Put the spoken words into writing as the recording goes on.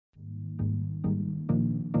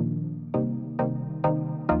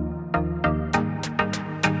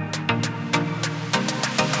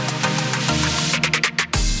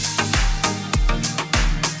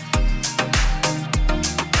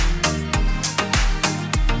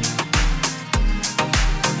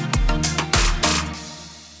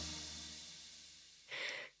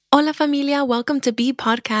familia. Welcome to Be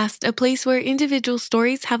Podcast, a place where individual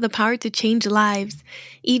stories have the power to change lives.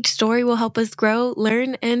 Each story will help us grow,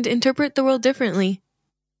 learn, and interpret the world differently.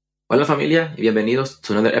 Hola familia y bienvenidos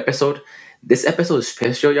to another episode. This episode is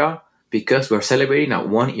special, y'all, because we're celebrating our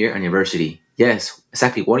 1 year anniversary. Yes,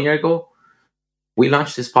 exactly 1 year ago, we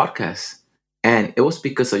launched this podcast. And it was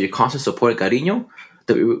because of your constant support and cariño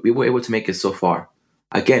that we were able to make it so far.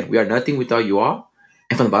 Again, we are nothing without you all.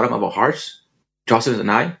 And from the bottom of our hearts, Jocelyn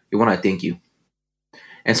and I, we want to thank you.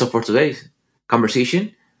 And so for today's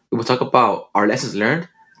conversation, we will talk about our lessons learned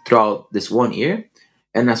throughout this 1 year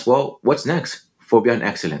and as well what's next for Beyond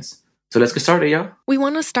Excellence. So let's get started, y'all. We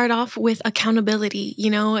want to start off with accountability.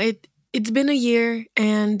 It's been a year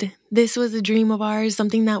and this was a dream of ours,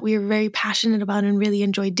 something that we are very passionate about and really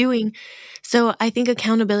enjoy doing. So I think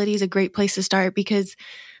accountability is a great place to start because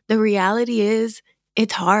the reality is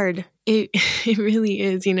it's hard. It really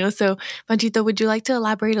is, So Panchito, would you like to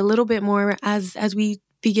elaborate a little bit more as we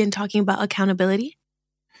begin talking about accountability?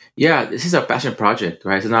 Yeah, this is a passion project,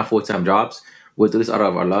 right? It's not full-time jobs. We'll do this out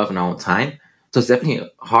of our love and our own time. So it's definitely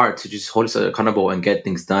hard to just hold each other accountable and get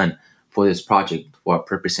things done for this project, for our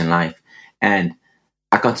purpose in life. And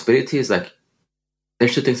accountability is like,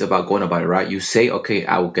 there's two things about going about it, right? You say, okay,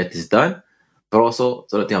 I will get this done, but also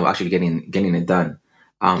the other thing of actually getting it done.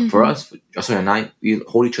 For us, Jocelyn and I, we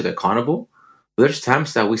hold each other accountable. But there's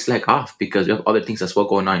times that we slack off because we have other things as well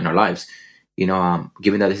going on in our lives.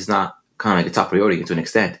 Given that this is not kind of like a top priority to an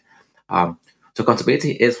extent. So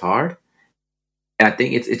accountability is hard. And I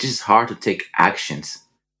think it's just hard to take actions,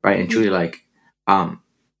 right? And truly like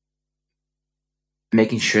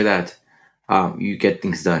making sure that you get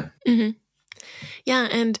things done. Mm-hmm. Yeah,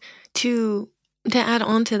 and to add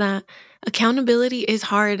on to that, accountability is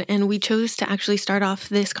hard, and we chose to actually start off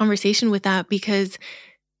this conversation with that because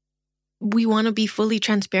we want to be fully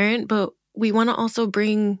transparent, but we want to also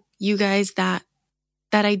bring you guys that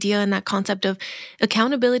idea and that concept of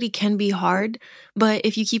accountability can be hard, but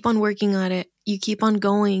if you keep on working on it, you keep on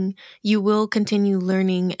going, you will continue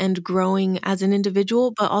learning and growing as an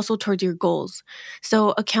individual, but also towards your goals.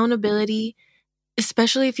 So accountability,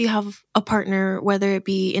 especially if you have a partner, whether it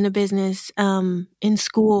be in a business, in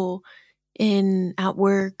school, at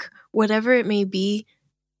work, whatever it may be,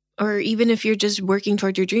 or even if you're just working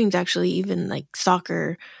toward your dreams, actually, even like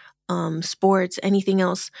soccer, sports, anything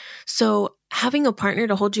else. So having a partner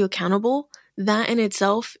to hold you accountable, that in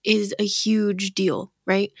itself is a huge deal,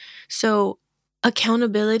 right? So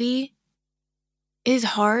accountability is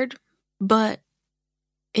hard, but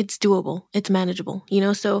it's doable. It's manageable,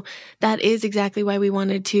 So that is exactly why we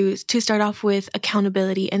wanted to start off with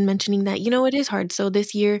accountability and mentioning that, it is hard. So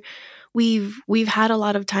this year we've had a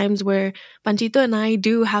lot of times where Panchito and I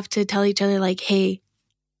do have to tell each other like, hey,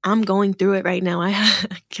 I'm going through it right now.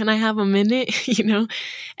 Can I have a minute,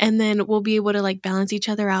 And then we'll be able to like balance each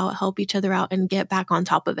other out, help each other out, and get back on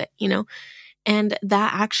top of it, And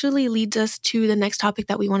that actually leads us to the next topic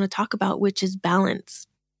that we want to talk about, which is balance.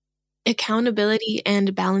 Accountability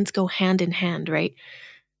and balance go hand in hand, right?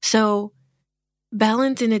 So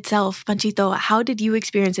balance in itself, Panchito, how did you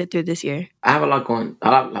experience it through this year? I have a lot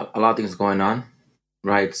of things going on,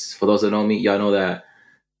 right? For those that know me, y'all know that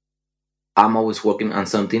I'm always working on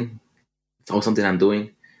something. It's always something I'm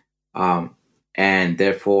doing. And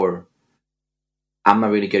therefore, I'm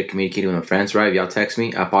not really good at communicating with my friends, right? If y'all text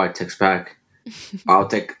me, I'll probably text back. I'll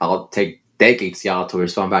take decades, y'all, to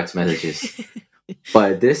respond back to messages.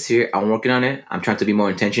 But this year, I'm working on it. I'm trying to be more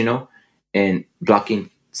intentional and blocking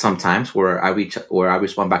some times where I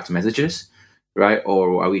respond back to messages, right?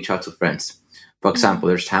 Or I reach out to friends. For example,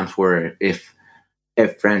 there's times where if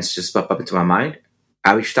friends just pop up into my mind,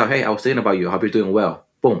 I reached out, hey, I was thinking about you. I hope you're doing well.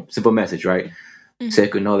 Boom, simple message, right? So they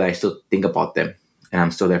could know that I still think about them and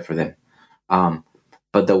I'm still there for them.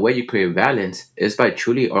 But the way you create balance is by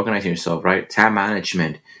truly organizing yourself, right? Time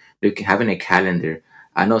management, having a calendar.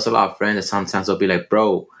 I know it's a lot of friends that sometimes they'll be like,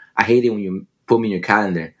 bro, I hate it when you put me in your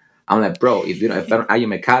calendar. I'm like, bro, if I don't add you in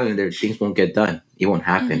my calendar, things won't get done. It won't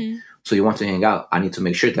happen. So you want to hang out, I need to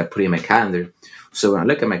make sure that I put it in my calendar. So when I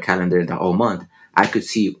look at my calendar the whole month, I could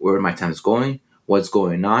see where my time is going, what's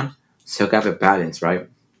going on. So I could have a balance, right?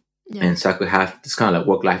 Yeah. And so I could have this kind of like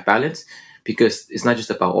work-life balance because it's not just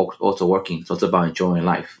about also working. It's also about enjoying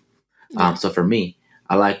life. Yeah. So for me,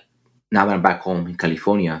 I like, now that I'm back home in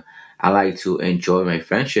California, I like to enjoy my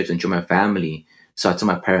friendships, enjoy my family. So I tell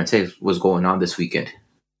my parents, hey, what's going on this weekend?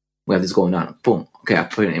 We have this going on. Boom. Okay, I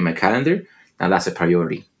put it in my calendar. Now that's a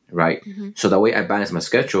priority, right? So the way I balance my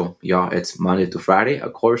schedule, y'all, it's Monday to Friday.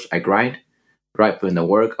 Of course, I grind, right? Put in the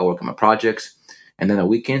work. I work on my projects. And then the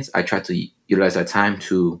weekends, I try to utilize that time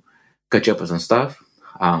to catch up on some stuff,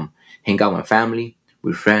 hang out with my family,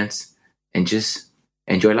 with friends, and just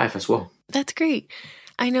enjoy life as well. That's great.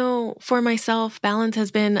 I know for myself, balance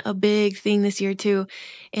has been a big thing this year too.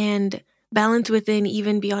 And balance within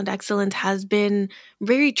even Beyond Excellence has been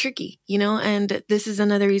very tricky, and this is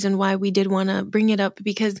another reason why we did want to bring it up,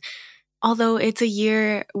 because although it's a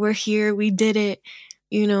year, we're here, we did it,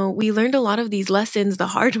 we learned a lot of these lessons the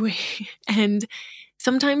hard way. And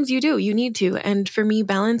sometimes you need to. And for me,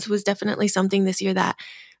 balance was definitely something this year that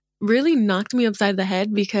really knocked me upside the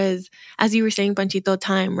head, because as you were saying, Panchito,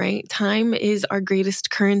 time, right? Time is our greatest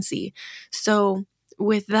currency. So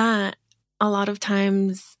with that, a lot of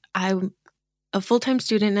times I'm a full-time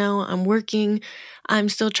student now, I'm working, I'm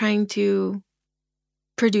still trying to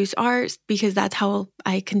produce art because that's how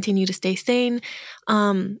I continue to stay sane.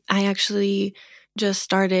 I actually just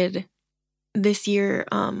started this year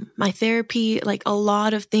my therapy, like a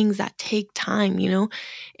lot of things that take time,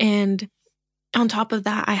 and on top of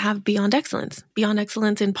that, I have Beyond Excellence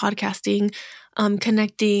in podcasting,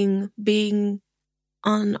 connecting, being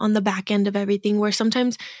on the back end of everything, where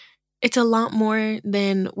sometimes it's a lot more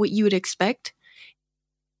than what you would expect.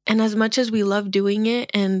 And as much as we love doing it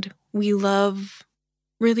and we love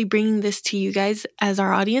really bringing this to you guys as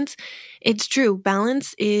our audience, it's true.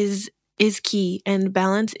 Balance is key, and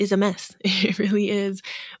balance is a mess. It really is.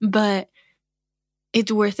 But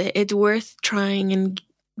it's worth it. It's worth trying and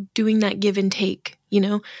doing that give and take,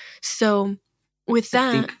 So with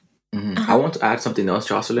that, I want to add something else,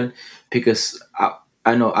 Jocelyn, because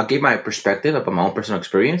I know I gave my perspective about my own personal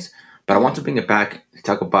experience, but I want to bring it back to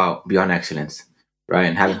talk about Beyond Excellence, right?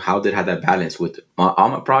 And how did I have that balance with all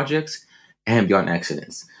my projects and Beyond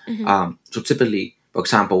Excellence. So typically, for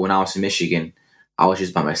example, when I was in Michigan, I was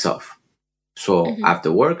just by myself. So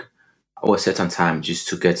after work, I would set some time just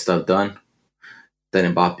to get stuff done that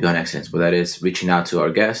involve Beyond Excellence, but that is reaching out to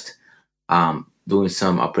our guest, doing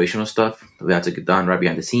some operational stuff that we have to get done right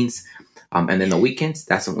behind the scenes. And then the weekends,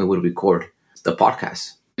 that's when we would record the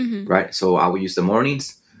podcast, right? So I would use the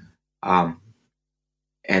mornings and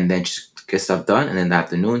then just get stuff done. And then the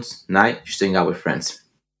afternoons, night, just hang out with friends.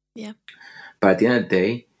 Yeah. But at the end of the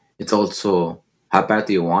day, it's also how bad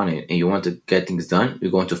do you want it and you want to get things done,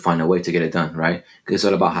 you're going to find a way to get it done, right? Because it's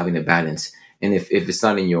all about having a balance. And if it's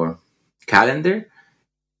not in your calendar,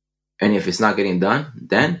 and if it's not getting done,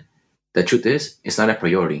 then the truth is it's not a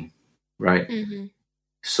priority, right?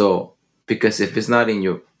 So because if it's not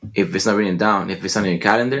written down, if it's not in your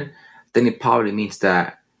calendar, then it probably means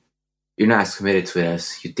that you're not as committed to it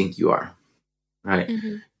as you think you are, right?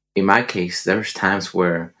 In my case, there's times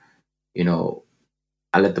where,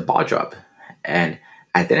 I let the ball drop, and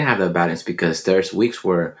I didn't have that balance because there's weeks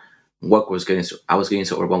where I was getting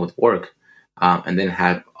so overwhelmed with work, and then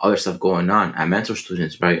had other stuff going on. I mentor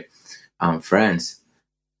students, right? Friends,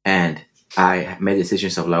 and I made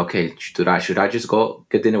decisions of like, okay, should I just go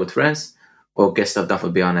get dinner with friends or get stuff done for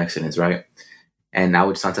Beyond Excellence, right? And I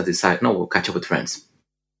would sometimes decide, no, we'll catch up with friends,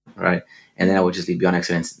 right? And then I would just leave Beyond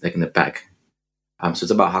Excellence like in the back. So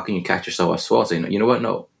it's about how can you catch yourself as well. So you know what?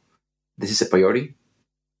 No, this is a priority.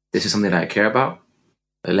 This is something that I care about.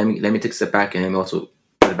 Let me take a step back and let me also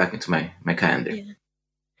put it back into my calendar. Yeah.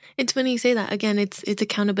 It's funny you say that. Again, it's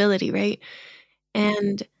accountability, right?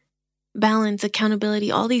 And balance,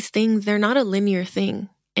 accountability, all these things, they're not a linear thing.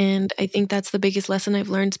 And I think that's the biggest lesson I've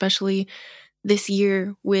learned, especially this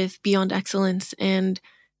year with Beyond Excellence. And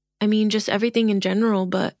I mean, just everything in general,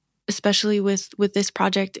 but especially with this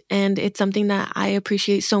project. And it's something that I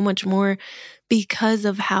appreciate so much more because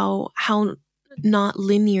of how not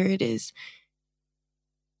linear it is.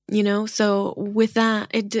 So with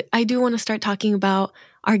that, I do want to start talking about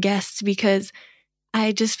our guests, because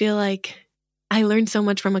I just feel like I learned so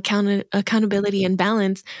much from accountability and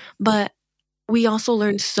balance, but we also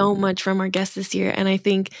learned so much from our guests this year. And I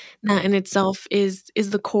think that in itself is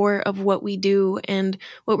the core of what we do and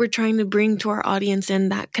what we're trying to bring to our audience,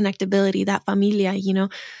 and that connectability, that familia,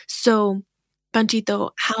 So,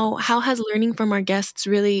 Panchito, how has learning from our guests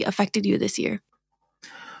really affected you this year?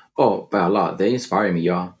 Oh, by a lot. They inspire me,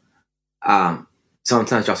 y'all.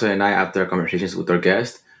 Sometimes Jocelyn and I, after conversations with our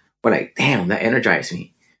guests, we're like, damn, that energized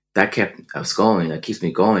me. That kept us going. That keeps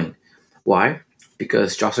me going. Why?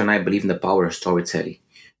 Because Jocelyn and I believe in the power of storytelling.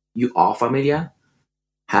 You all, familia,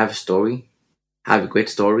 have a story, have a great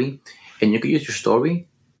story, and you can use your story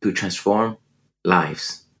to transform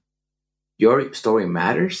lives. Your story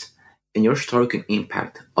matters, and your story can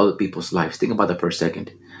impact other people's lives. Think about that for a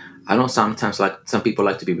second. I know sometimes like some people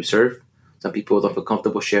like to be reserved. Some people don't feel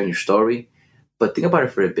comfortable sharing your story. But think about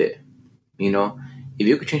it for a bit. If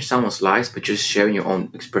you could change someone's lives by just sharing your own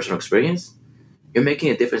personal experience, you're making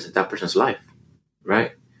a difference in that person's life,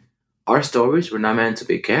 right? Our stories were not meant to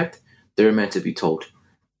be kept, they're meant to be told.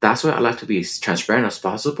 That's why I like to be as transparent as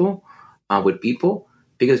possible with people,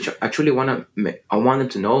 because I truly I want them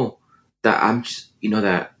to know that I'm just,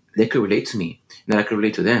 that they could relate to me, that I could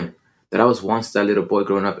relate to them. That I was once that little boy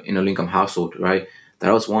growing up in a low income household, right? That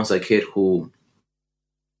I was once a kid who,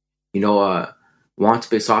 you know, uh, wanted to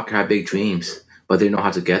play soccer, had big dreams, but didn't know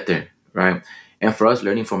how to get there, right? And for us,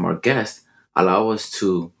 learning from our guests allow us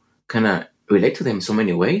to kind of relate to them in so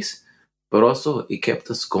many ways, but also it kept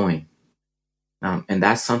us going. And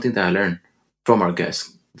that's something that I learned from our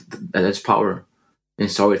guests. That there's power in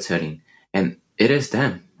storytelling, and it is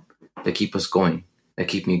them that keep us going, that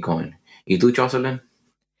keep me going. You do, Jocelyn?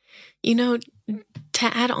 You know,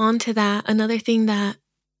 to add on to that, another thing that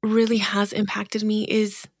really has impacted me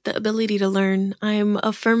is the ability to learn. I'm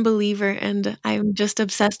a firm believer and I'm just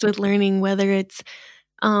obsessed with learning, whether it's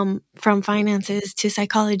from finances to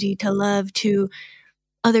psychology to love to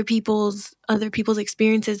other people's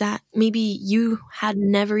experiences that maybe you had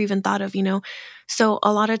never even thought of, you know. So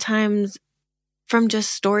a lot of times from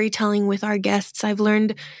just storytelling with our guests, I've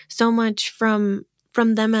learned so much from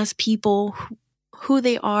them as people, who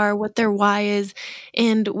they are, what their why is,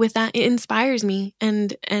 and with that, it inspires me,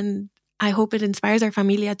 and I hope it inspires our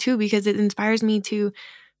familia too, because it inspires me to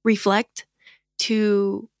reflect,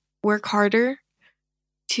 to work harder,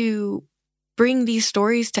 to bring these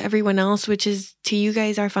stories to everyone else, which is to you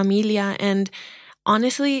guys, our familia. And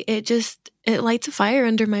honestly, it lights a fire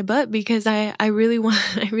under my butt, because I really want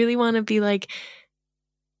I really want to be like,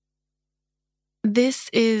 this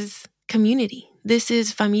is community. This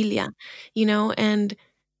is familia, you know, and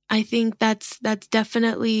I think that's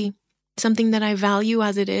definitely something that I value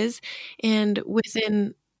as it is. And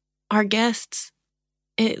within our guests,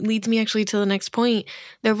 it leads me actually to the next point,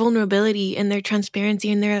 their vulnerability and their transparency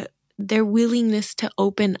and their willingness to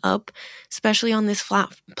open up, especially on this flat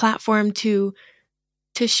platform, to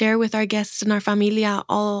share with our guests and our familia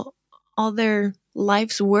all their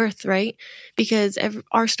life's worth, right? Because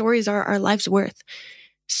our stories are our life's worth.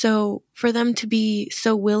 So for them to be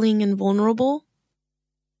so willing and vulnerable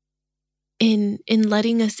in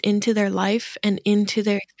letting us into their life and into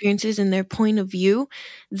their experiences and their point of view,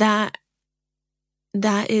 that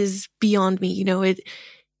is beyond me. You know, it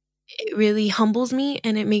really humbles me,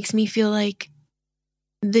 and it makes me feel like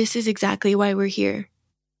this is exactly why we're here.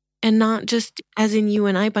 And not just as in you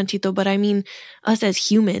and I, Panchito, but I mean us as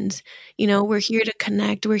humans. You know, we're here to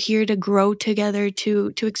connect, we're here to grow together,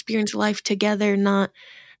 to experience life together, not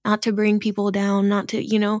to bring people down, not to,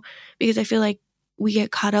 you know, because I feel like we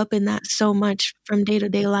get caught up in that so much from day to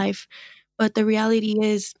day life. But the reality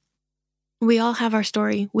is, we all have our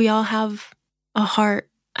story. We all have a heart,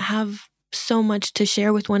 have so much to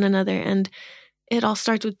share with one another. And it all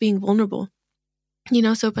starts with being vulnerable. You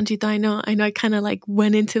know, so Panchito, I know I kind of like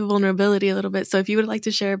went into vulnerability a little bit. So if you would like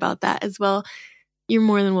to share about that as well, you're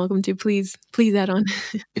more than welcome to. Please add on.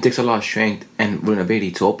 It takes a lot of strength and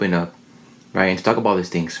vulnerability to open up, right, and to talk about these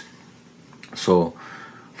things. So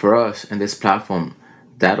for us in this platform,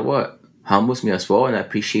 that what humbles me as well, and I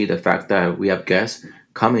appreciate the fact that we have guests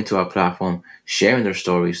coming to our platform, sharing their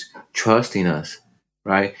stories, trusting us,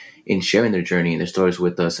 right, in sharing their journey and their stories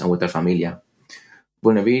with us and with their familia.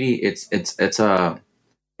 Vulnerability, it's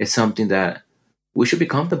something that we should be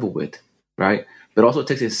comfortable with, right? But also it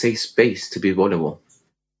takes a safe space to be vulnerable,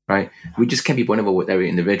 right? We just can't be vulnerable with every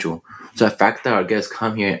individual. So the fact that our guests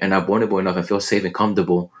come here and are vulnerable enough and feel safe and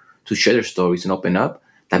comfortable to share their stories and open up,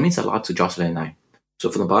 that means a lot to Jocelyn and I. So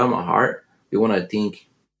from the bottom of our heart, we want to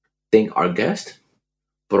thank our guest,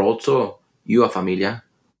 but also you, our familia,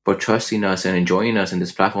 for trusting us and enjoying us in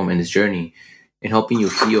this platform and this journey and helping you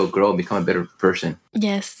heal, grow, and become a better person.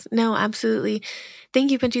 Yes, no, absolutely. Thank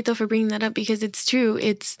you, Panchito, for bringing that up, because it's true.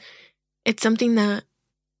 It's something that,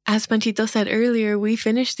 as Panchito said earlier, we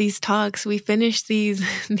finish these talks, we finish these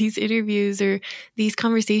these interviews or these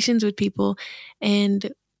conversations with people,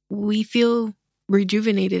 and we feel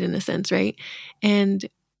rejuvenated in a sense, right? And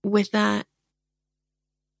with that,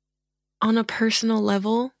 on a personal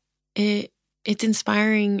level, it's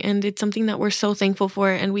inspiring, and it's something that we're so thankful for,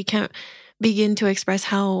 and we can't begin to express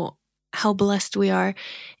how blessed we are,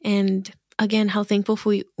 and again how thankful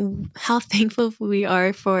we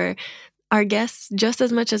are for our guests just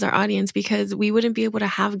as much as our audience, because we wouldn't be able to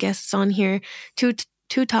have guests on here to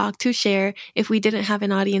talk, to share, if we didn't have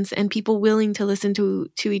an audience and people willing to listen to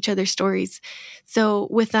each other's stories. So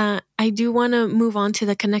with that, I do want to move on to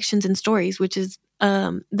the connections and stories, which is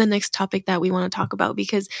the next topic that we want to talk about,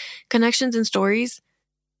 because connections and stories,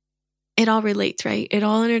 it all relates, right? It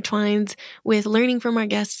all intertwines with learning from our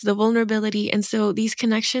guests, the vulnerability. And so these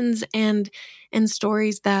connections and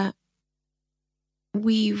stories that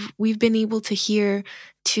we've been able to hear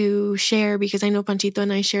to share, because I know Panchito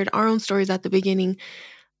and I shared our own stories at the beginning.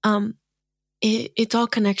 It's all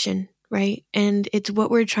connection, right? And it's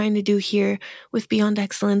what we're trying to do here with Beyond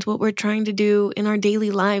Excellence, what we're trying to do in our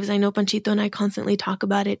daily lives. I know Panchito and I constantly talk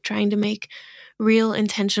about it, trying to make real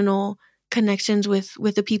intentional connections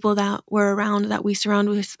with the people that we're around, that we surround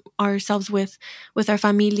ourselves with our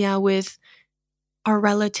familia, with our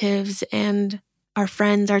relatives and our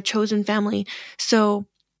friends, our chosen family. So,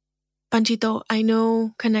 Panchito, I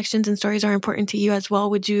know connections and stories are important to you as well.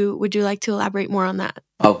 Would you like to elaborate more on that?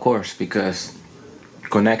 Of course, because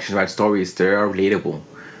connections, right? Stories, they are relatable.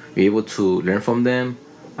 You're able to learn from them,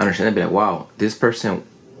 understand and be like, wow, this person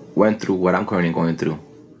went through what I'm currently going through,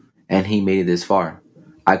 and he made it this far.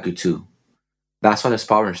 I could too. That's why there's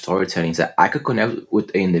power in storytelling. Is that I could connect with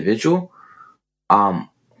an individual,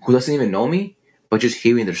 who doesn't even know me, but just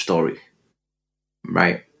hearing their story,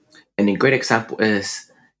 right? And a great example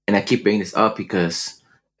is, and I keep bringing this up because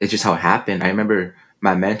it's just how it happened. I remember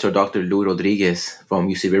my mentor, Dr. Lou Rodriguez from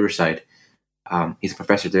UC Riverside. He's a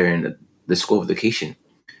professor there in the School of Education.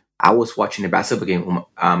 I was watching a basketball game with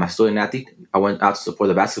my student athlete. I went out to support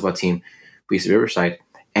the basketball team for UC Riverside,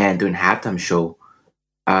 and during halftime show,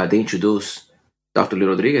 they introduced Dr. Lou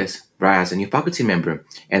Rodriguez, right, as a new faculty member,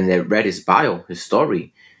 and they read his bio, his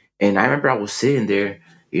story. And I remember I was sitting there,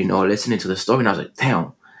 listening to the story, and I was like,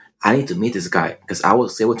 damn, I need to meet this guy because I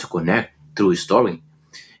was able to connect through his story.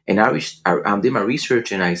 And I did my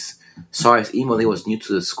research, and saw his email. He was new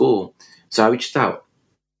to the school, so I reached out.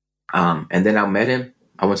 And then I met him.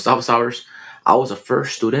 I went to office hours. I was the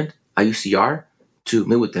first student at UCR to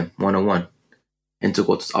meet with him one on one and to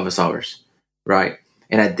go to office hours, right?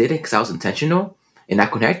 And I did it because I was intentional and I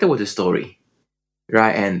connected with his story,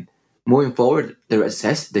 right? And moving forward, the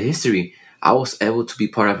history, I was able to be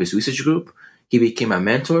part of his research group. He became my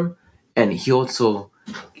mentor, and it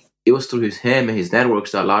was through him and his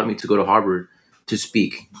networks that allowed me to go to Harvard to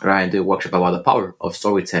speak, right, and do a workshop about the power of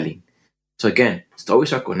storytelling. So again,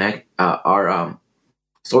 stories are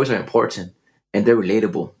important and they're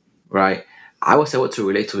relatable, right? I was able to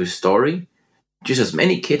relate to his story, just as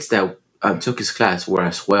many kids that took his class were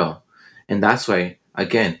as well, and that's why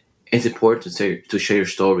again it's important to share your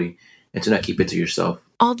story and to not keep it to yourself.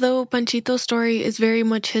 Although Panchito's story is very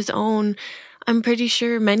much his own, I'm pretty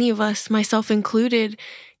sure many of us, myself included,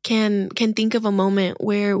 can think of a moment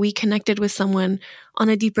where we connected with someone on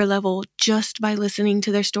a deeper level just by listening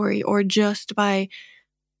to their story, or just by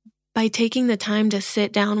taking the time to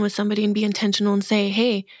sit down with somebody and be intentional and say,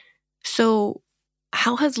 "Hey, so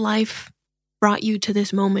how has life brought you to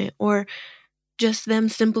this moment?" Or just them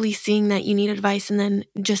simply seeing that you need advice, and then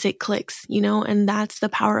just it clicks, And that's the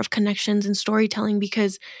power of connections and storytelling,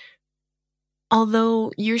 because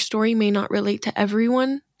although your story may not relate to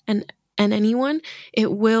everyone and anyone,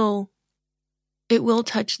 it will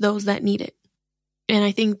touch those that need it. And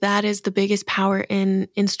I think that is the biggest power in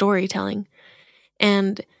storytelling.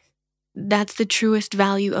 And that's the truest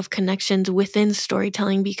value of connections within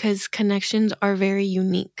storytelling, because connections are very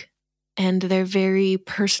unique and they're very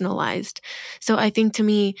personalized. So I think, to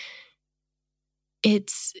me,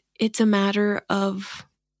 it's a matter of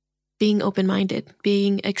being open-minded,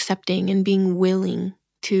 being accepting, and being willing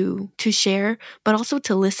to share, but also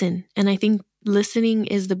to listen. And I think listening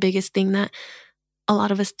is the biggest thing that a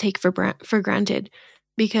lot of us take for granted,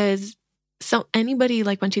 because anybody,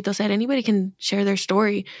 like Panchito said, anybody can share their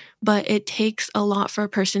story, but it takes a lot for a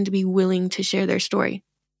person to be willing to share their story.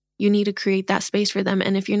 You need to create that space for them.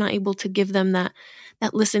 And if you're not able to give them that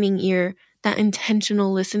listening ear, that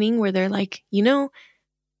intentional listening where they're like,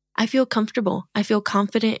 I feel comfortable, I feel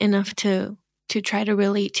confident enough to try to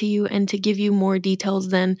relate to you and to give you more details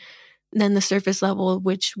than the surface level,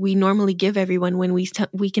 which we normally give everyone when we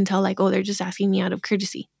can tell, like, oh, they're just asking me out of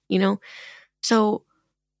courtesy, So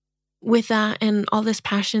with that and all this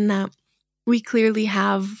passion that we clearly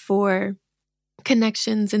have for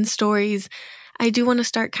connections and stories, I do want to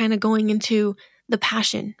start kind of going into the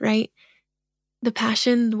passion, right? The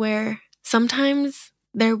passion where sometimes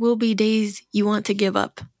there will be days you want to give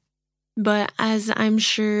up. But as I'm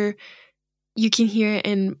sure you can hear it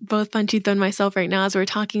in both Panchito and myself right now as we're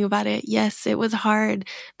talking about it, yes, it was hard.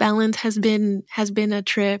 Balance has been a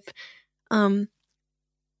trip. But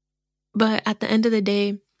at the end of the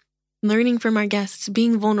day, learning from our guests,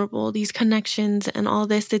 being vulnerable, these connections and all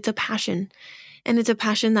this, it's a passion. And it's a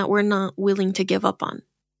passion that we're not willing to give up on,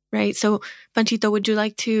 right? So, Panchito, would you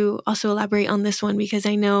like to also elaborate on this one? Because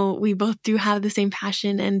I know we both do have the same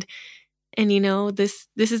passion, and this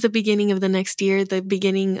is the beginning of the next year, the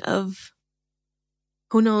beginning of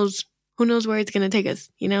who knows where it's going to take us,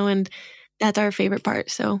 and that's our favorite part.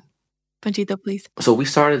 So, Panchito, please. So we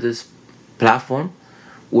started this platform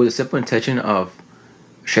with the simple intention of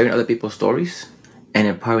sharing other people's stories and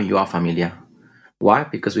empowering you, our familia. Why?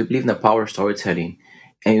 Because we believe in the power of storytelling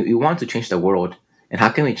and we want to change the world. And how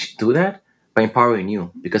can we do that? By empowering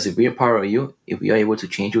you. Because if we empower you, if we are able to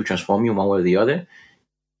change you, transform you one way or the other,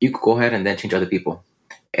 you could go ahead and then change other people.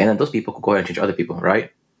 And then those people could go ahead and change other people,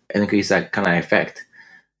 right? And increase that kind of effect.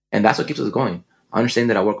 And that's what keeps us going. Understand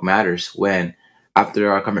that our work matters when,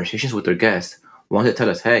 after our conversations with our guests, want to tell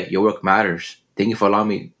us, hey, your work matters. Thank you for allowing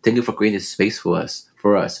me. Thank you for creating this space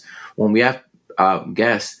for us. When we have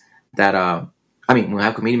guests that, when we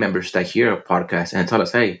have community members that hear a podcast and tell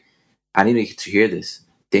us, hey, I need to hear this.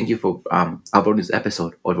 Thank you for uploading this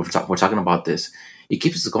episode, or we're talking about this. It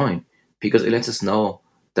keeps us going because it lets us know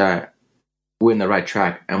that we're in the right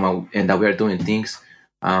track and that we are doing things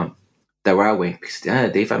the right way. Because at the end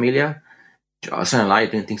of the day, familia, Jocelyn and I are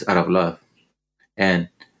doing things out of love. And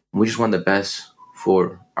we just want the best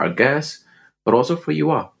for our guests, but also for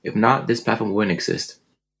you all. If not, this platform wouldn't exist.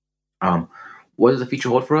 What does the future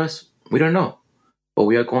hold for us? We don't know. But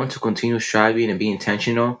we are going to continue striving and be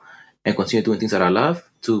intentional and continue doing things that I love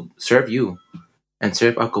to serve you and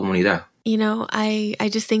serve our comunidad. I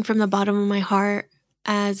just think from the bottom of my heart,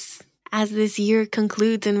 as this year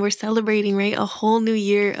concludes and we're celebrating, right, a whole new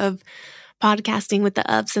year of podcasting with the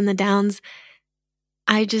ups and the downs,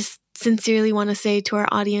 I just sincerely want to say to our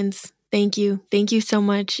audience, thank you. Thank you so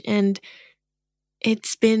much. And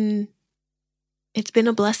it's been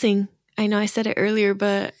a blessing. I know I said it earlier,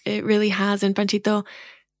 but it really has. And Panchito,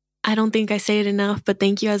 I don't think I say it enough, but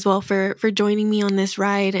thank you as well for joining me on this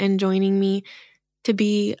ride and joining me to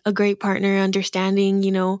be a great partner, understanding,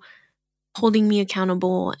 holding me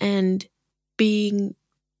accountable and being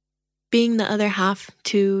the other half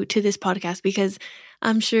to this podcast, because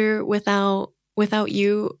I'm sure without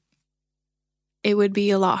you, it would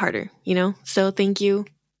be a lot harder, So thank you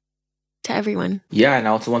to everyone. Yeah, and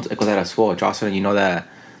I also want to echo that as well. Jocelyn, you know that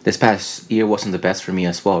this past year wasn't the best for me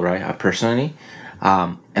as well, right? Personally.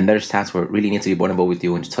 And there's times where it really need to be vulnerable with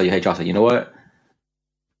you and just tell you, hey, Jocelyn, you know what?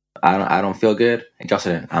 I don't feel good. Hey,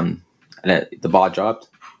 Jocelyn, the ball dropped.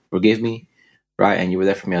 Forgive me, right? And you were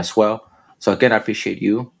there for me as well. So again, I appreciate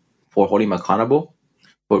you for holding me accountable,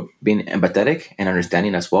 for being empathetic and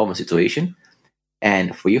understanding as well of the situation.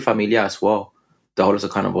 And for you, familia, as well, to hold us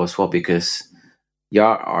accountable as well, because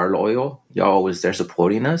y'all are loyal. Y'all always there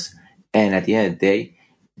supporting us. And at the end of the day,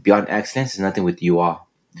 beyond excellence is nothing with you all.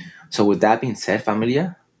 So with that being said,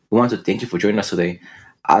 familia, we want to thank you for joining us today.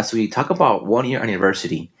 As we talk about 1 year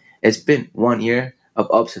anniversary, it's been 1 year of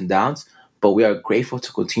ups and downs, but we are grateful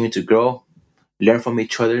to continue to grow, learn from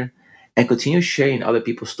each other, and continue sharing other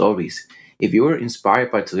people's stories. If you were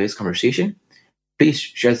inspired by today's conversation, please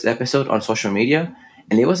share this episode on social media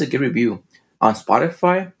and leave us a good review on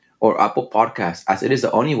Spotify or Apple Podcasts, as it is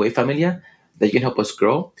the only way, familia, that you can help us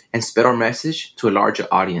grow and spread our message to a larger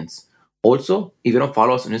audience. Also, if you don't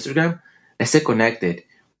follow us on Instagram, let's stay connected.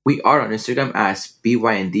 We are on Instagram as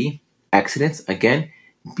BYND Excellence. Again,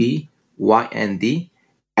 BYND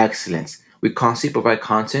Excellence. We constantly provide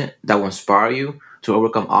content that will inspire you to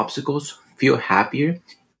overcome obstacles, feel happier,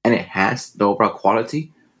 and enhance the overall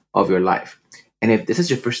quality of your life. And if this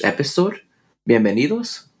is your first episode,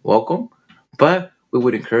 bienvenidos, welcome. But we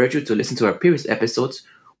would encourage you to listen to our previous episodes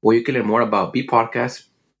where you can learn more about B Podcast,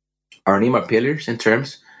 our name, our pillars and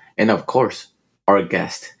terms, and of course, our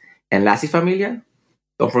guest. And lastly, familia,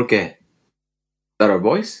 don't forget that our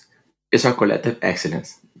voice is our collective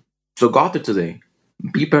excellence. So go out there today,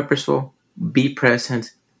 be purposeful, be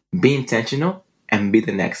present, be intentional, and be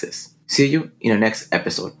the nexus. See you in the next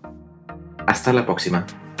episode. Hasta la próxima.